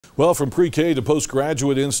Well, from pre-K to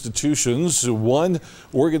postgraduate institutions, one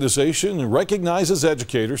organization recognizes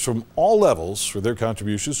educators from all levels for their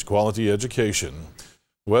contributions to quality education.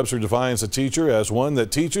 Webster defines a teacher as one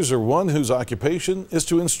that teaches or one whose occupation is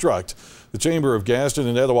to instruct. The Chamber of Gadsden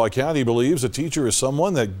and Etowah County believes a teacher is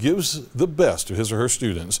someone that gives the best to his or her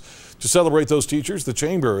students. To celebrate those teachers, the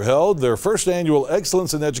Chamber held their first annual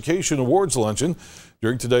Excellence in Education Awards Luncheon.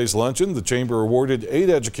 During today's luncheon, the Chamber awarded 8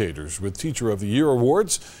 educators with Teacher of the Year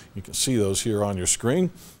awards. You can see those here on your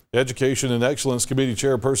screen. Education and Excellence Committee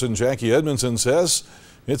Chairperson Jackie Edmondson says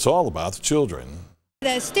it's all about the children.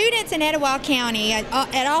 The students in Etowah County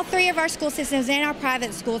at all 3 of our school systems and our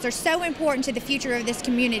private schools are so important to the future of this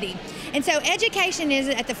community. And so education is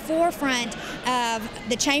at the forefront of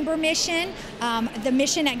the Chamber mission, the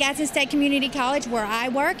mission at Gadsden State Community College where I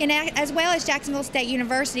work, and as well as Jacksonville State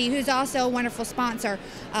University, who's also a wonderful sponsor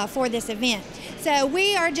for this event. So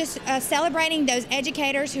we are just celebrating those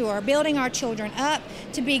educators who are building our children up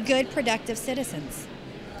to be good, productive citizens.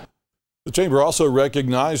 The Chamber also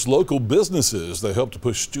recognized local businesses that help to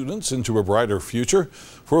push students into a brighter future.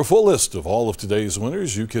 For a full list of all of today's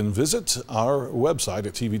winners, you can visit our website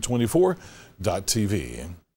at tv24.tv.